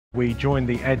We joined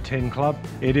the Add10 Club.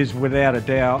 It is without a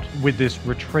doubt, with this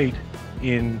retreat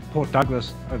in Port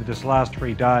Douglas over this last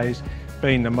 3 days,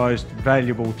 been the most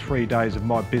valuable 3 days of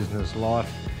my business life.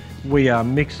 We are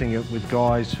mixing it with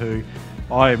guys who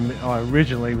I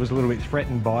originally was a little bit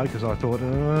threatened by, because I thought,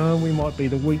 we might be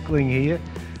the weakling here.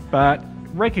 But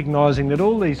recognising that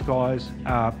all these guys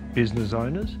are business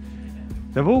owners,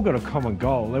 they've all got a common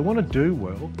goal. They want to do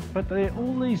well, but they're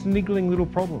all these niggling little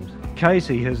problems.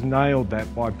 Casey has nailed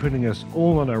that by putting us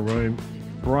all in a room,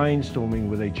 brainstorming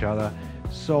with each other,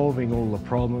 solving all the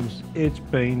problems. It's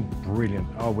been brilliant.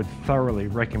 I would thoroughly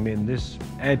recommend this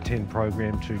Add10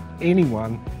 program to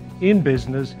anyone in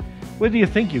business. Whether you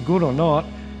think you're good or not,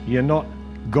 you're not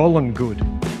Gollan Good.